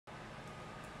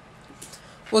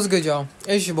What's good, y'all?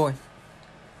 It's your boy,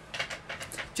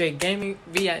 Jay Gaming,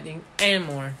 reacting, and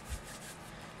more.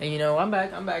 And you know, I'm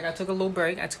back. I took a little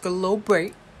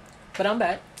break. But I'm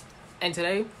back. And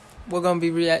today, we're going to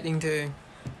be reacting to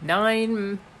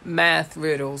 9 math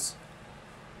riddles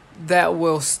that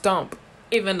will stump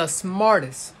even the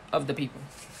smartest of the people.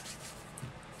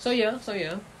 So yeah.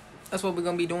 That's what we're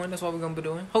going to be doing.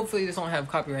 Hopefully, this don't have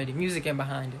copyrighted music in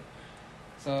behind it.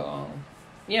 So,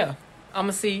 yeah. I'm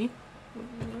going to see.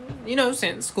 You know,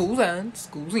 since school's in,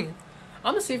 I'm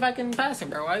gonna see if I can pass it,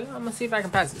 bro. I'm gonna see if I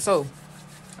can pass it. So,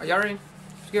 are y'all ready?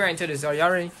 Let's get right into this. Are y'all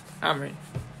ready? I'm ready.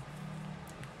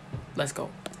 Let's go.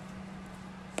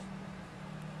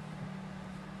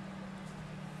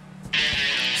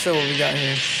 So, what we got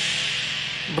here?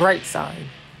 Bright side.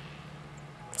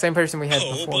 Same person we had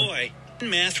before. Oh boy,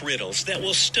 math riddles that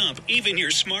will stump even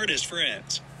your smartest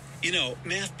friends. You know,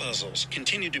 math puzzles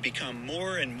continue to become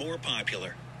more and more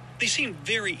popular. They seem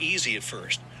very easy at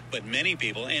first, but many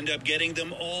people end up getting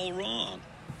them all wrong.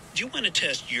 Do you want to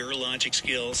test your logic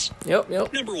skills? Yep.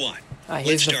 Number 1.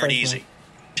 Let's start easy.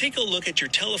 Take a look at your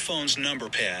telephone's number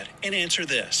pad and answer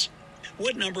this.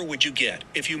 What number would you get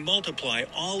if you multiply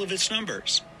all of its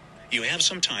numbers? You have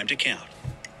some time to count.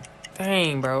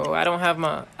 Dang, bro. I don't have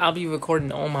my... I'll be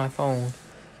recording on my phone.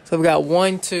 So we got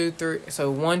 1, 2, 3. So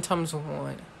 1 times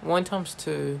 1. 1 times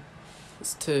 2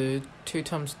 is 2. 2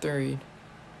 times 3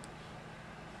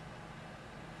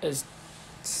 is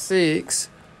 6.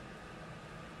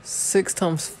 6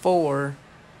 times 4.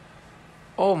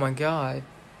 Oh my god.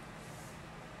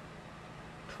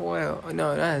 12.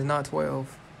 No, that is not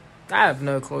 12. I have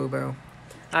no clue, bro.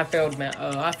 I failed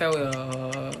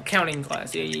counting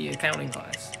class. Yeah, counting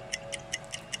class.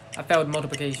 I failed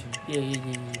multiplication. Yeah.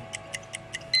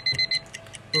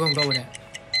 We're gonna go with that.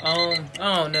 I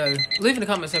don't know. Leave in the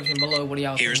comment section below what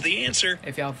y'all think. Here's the answer.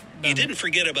 If y'all You didn't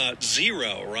forget about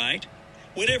 0, right?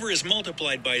 Whatever is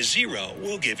multiplied by 0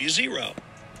 will give you 0.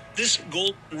 This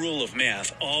golden rule of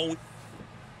math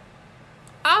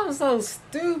I'm so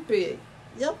stupid.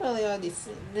 Y'all probably already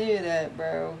knew that,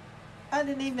 bro. I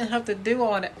didn't even have to do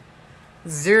all that.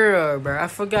 0, bro. I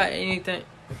forgot anything.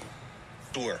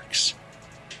 works.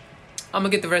 I'm gonna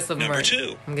get the rest of them Number right.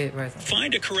 2. I'm gonna get the rest of them.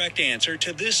 Find a correct answer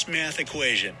to this math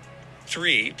equation.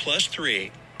 3 plus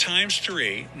 3 times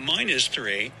 3 minus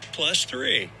 3 plus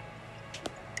 3.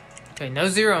 Okay, no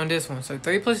 0 on this one. So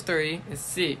 3 plus 3 is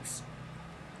 6.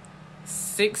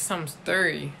 6 times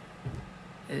 3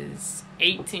 is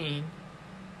 18.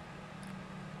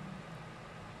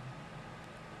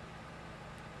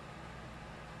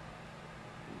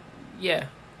 Yeah,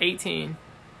 18.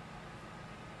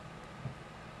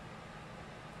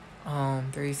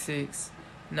 3, 6,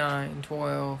 9,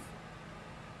 12,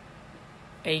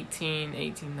 18,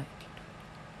 19.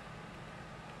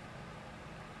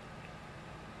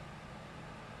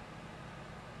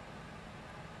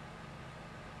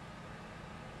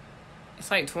 It's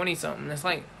like 20 something. It's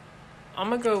like, I'm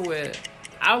gonna go with,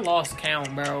 I lost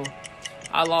count, bro.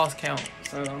 I lost count.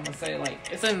 So I'm gonna say like,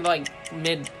 it's in like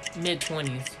mid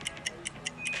 20s.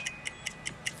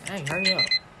 Dang, hurry up.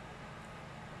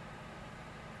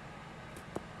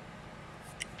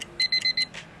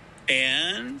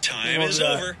 And time is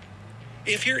over.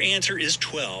 If your answer is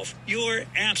 12, you're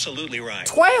absolutely right.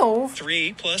 12?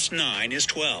 3 plus 9 is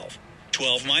 12.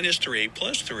 12 minus 3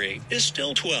 plus 3 is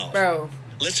still 12. Bro.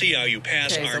 Let's see how you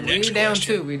pass Okay, our so next we down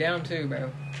question. 2. We down 2,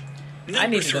 bro. I Number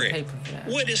needed 3. a paper for that.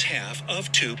 What is half of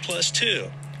 2 plus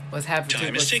 2? What's half of 2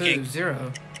 Time is plus 2? ticking.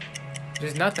 0.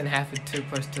 There's nothing half of 2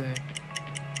 plus 2.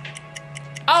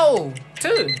 Oh!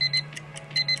 2!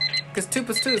 Because 2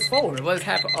 plus 2 is 4. What is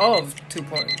half of 2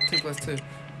 plus 2?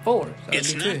 4. So It's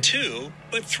it'd be not 2,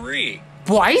 but 3.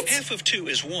 What? Half of 2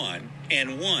 is 1,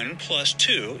 and 1 plus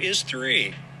 2 is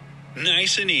 3.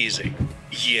 Nice and easy.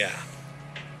 Yeah.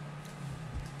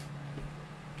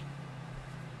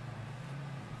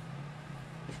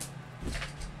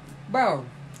 Bro,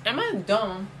 am I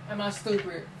dumb? Am I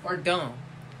stupid or dumb?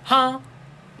 Huh?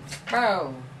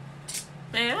 Bro.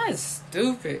 Man, that's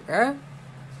stupid, bro.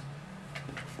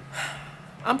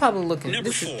 I'm probably looking.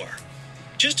 Number 4.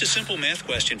 Just a simple math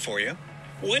question for you.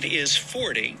 What is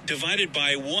 40 divided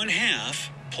by 1/2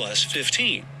 plus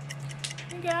 15?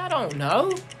 Yeah, I don't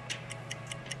know.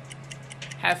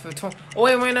 Half of 20. Oh,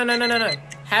 wait, no.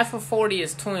 Half of 40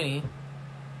 is 20.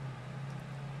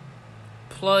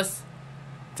 Plus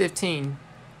 15.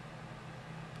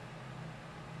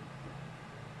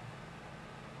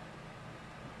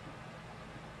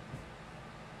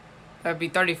 That'd be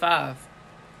 35.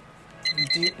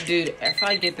 Dude, if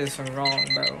I get this wrong,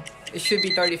 bro, it should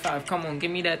be 35. Come on, give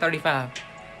me that 35.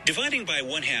 Dividing by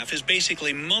 1/2 is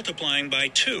basically multiplying by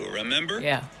 2, remember?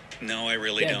 Yeah. No, I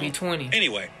really don't. That'd be 20.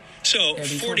 Anyway, so That'd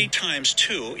be 40 20. times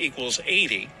 2 equals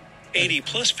 80. 80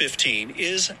 plus 15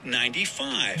 is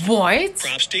 95. What?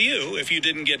 Props to you if you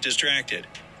didn't get distracted.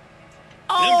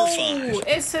 Oh, Number 5.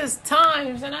 it says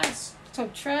times and I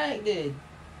subtracted.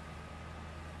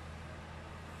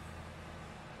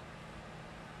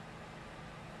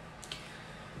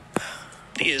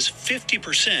 Is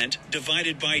 50%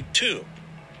 divided by 2.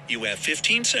 You have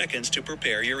 15 seconds to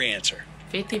prepare your answer.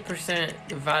 50%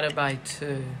 divided by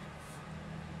 2.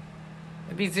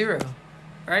 It'd be 0,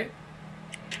 right?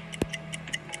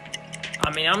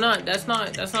 I mean, that's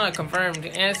not a confirmed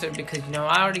answer because, you know,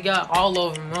 I already got all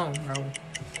of them wrong, bro.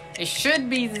 It should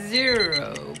be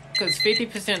 0 because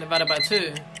 50% divided by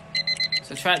 2.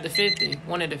 Subtract the 50.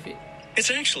 1 of the 50. It's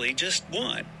actually just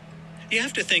 1. You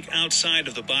have to think outside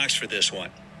of the box for this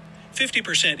one.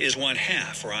 50% is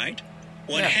 1/2, right?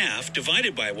 1/2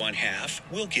 divided by 1/2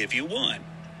 will give you 1.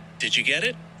 Did you get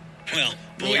it? Well,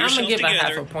 pull Yeah, I'm yourself gonna give together. a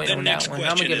half a point The on next that one. I'm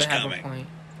gonna question give is a half coming. a point.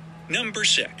 Number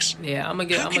 6. Yeah, I'm gonna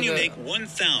give. How can you make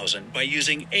 1,000 by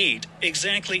using 8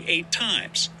 exactly 8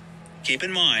 times? Keep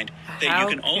in mind that How you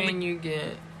can only... can you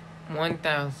get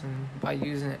 1,000 by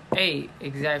using 8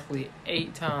 exactly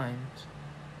 8 times?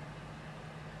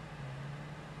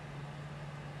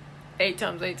 8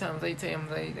 times 8 times 8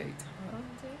 times 8 times 8.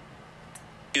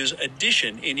 use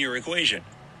addition in your equation.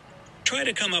 Try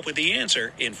to come up with the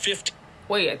answer in 15.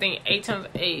 Wait, I think 8 times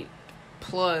 8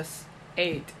 plus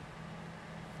 8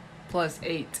 plus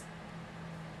 8.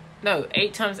 No,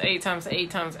 8 times 8 times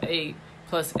 8 times 8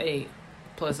 plus 8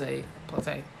 plus 8 plus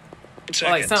 8. Seconds. Or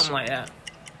like something like that.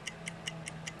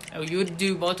 Oh, you would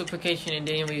do multiplication and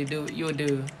then you would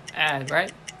do add,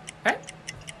 right? Right?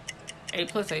 8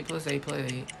 plus 8 plus 8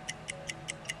 plus 8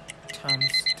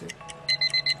 times 2.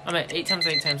 I'm at 8 times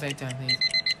 8 times 8 times 8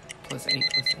 plus 8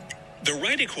 plus 8. The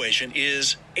right equation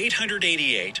is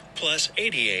 888 plus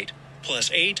 88 plus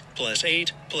 8 plus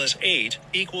 8 plus 8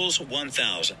 equals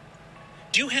 1,000.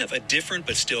 Do you have a different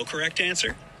but still correct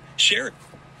answer? Share it.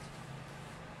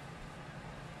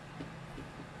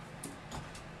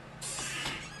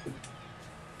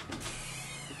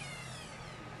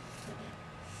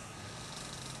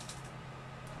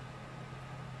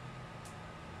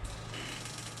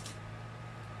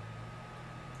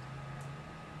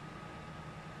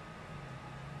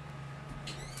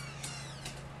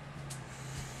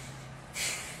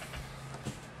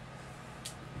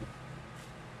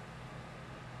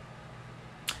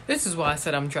 This is why I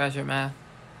said I'm trash at math.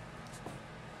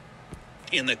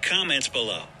 In the comments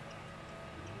below.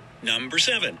 Number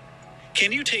 7.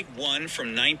 Can you take 1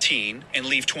 from 19 and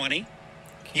leave 20?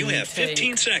 You have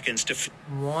 15 seconds to...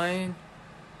 1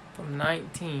 from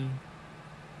 19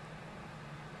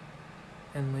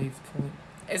 and leave 20.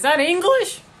 Is that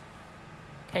English?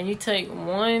 Can you take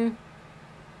 1?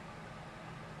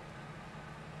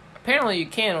 Apparently you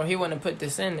can, or he wouldn't have put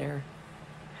this in there.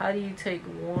 How do you take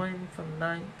 1 from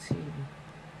 19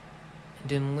 and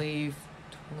then leave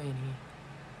 20?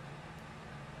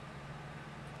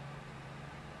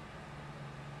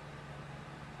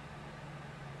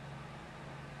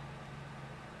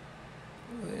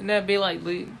 Wouldn't that be like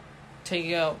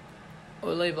take out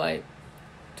or leave like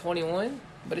 21?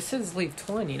 But it says leave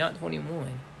 20, not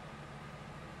 21.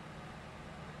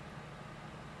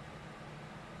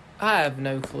 I have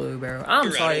no clue, bro. I'm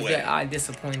You're sorry out of if way. I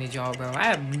disappointed y'all, bro. I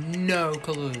have no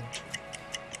clue.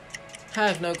 I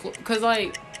have no clue. Because,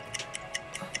 like,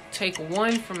 take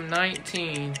 1 from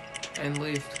 19 and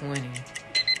leave 20.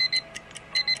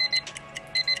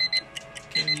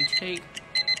 Can you take...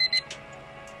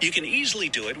 You can easily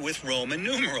do it with Roman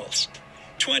numerals.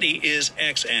 20 is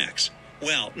XX,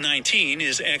 while 19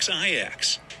 is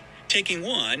XIX. Taking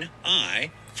 1, I,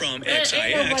 from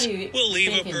XIX will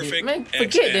leave a perfect Man,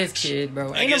 forget XX. this kid,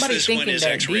 bro. I Ain't guess nobody this one thinking is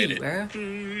that X-rated. deep, bro.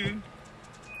 Ain't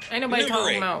nobody Number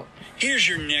talking 8. about... Here's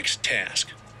your next task.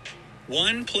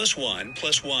 1 plus 1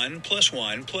 plus 1 plus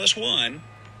 1 plus 1.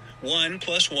 1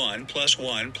 plus 1 plus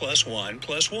 1 plus 1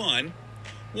 plus 1.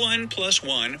 1 plus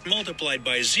 1 multiplied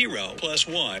by 0 plus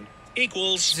 1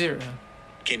 equals... 0.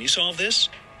 Can you solve this?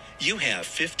 You have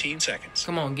 15 seconds.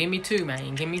 Come on, give me 2,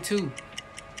 man. Give me 2.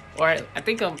 Or I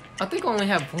think I only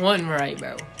have 1 right,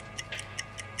 bro.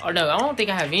 Or no, I don't think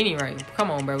I have any right.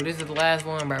 Come on, bro. This is the last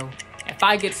one, bro. If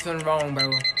I get this one wrong,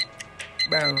 bro.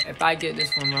 Bro, if I get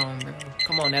this one wrong, bro.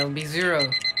 Come on, that would be 0.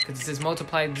 Because it says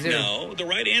multiplied 0. No, the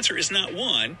right answer is not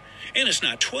 1, and it's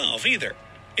not 12 either.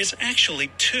 It's actually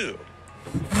 2.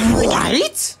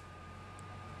 What?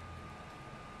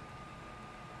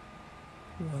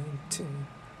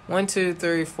 1, 2,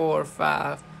 3, 4,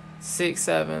 5, 6,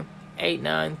 7, 8,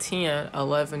 9, 10,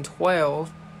 11,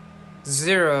 12,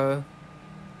 0,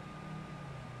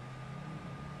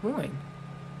 1.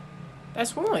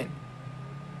 That's 1.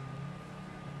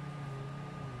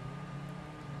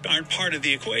 Aren't part of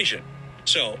the equation.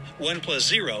 So 1 plus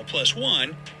 0 plus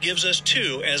 1 gives us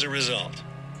 2 as a result.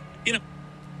 You know,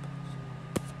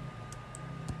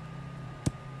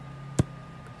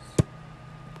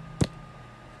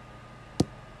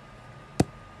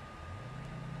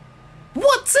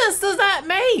 what sense does that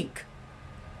make?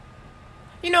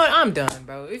 You know what? I'm done,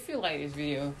 bro. If you like this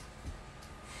video,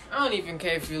 I don't even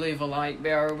care if you leave a like,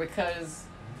 bro, because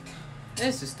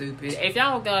this is stupid. If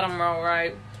y'all got them all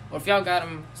right, or if y'all got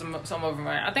them, some of them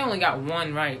right, I think I only got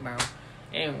 1 right, bro.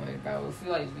 Anyway, bro, if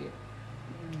you like this video,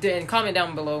 then comment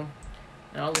down below,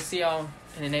 and I'll see y'all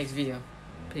in the next video.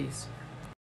 Peace.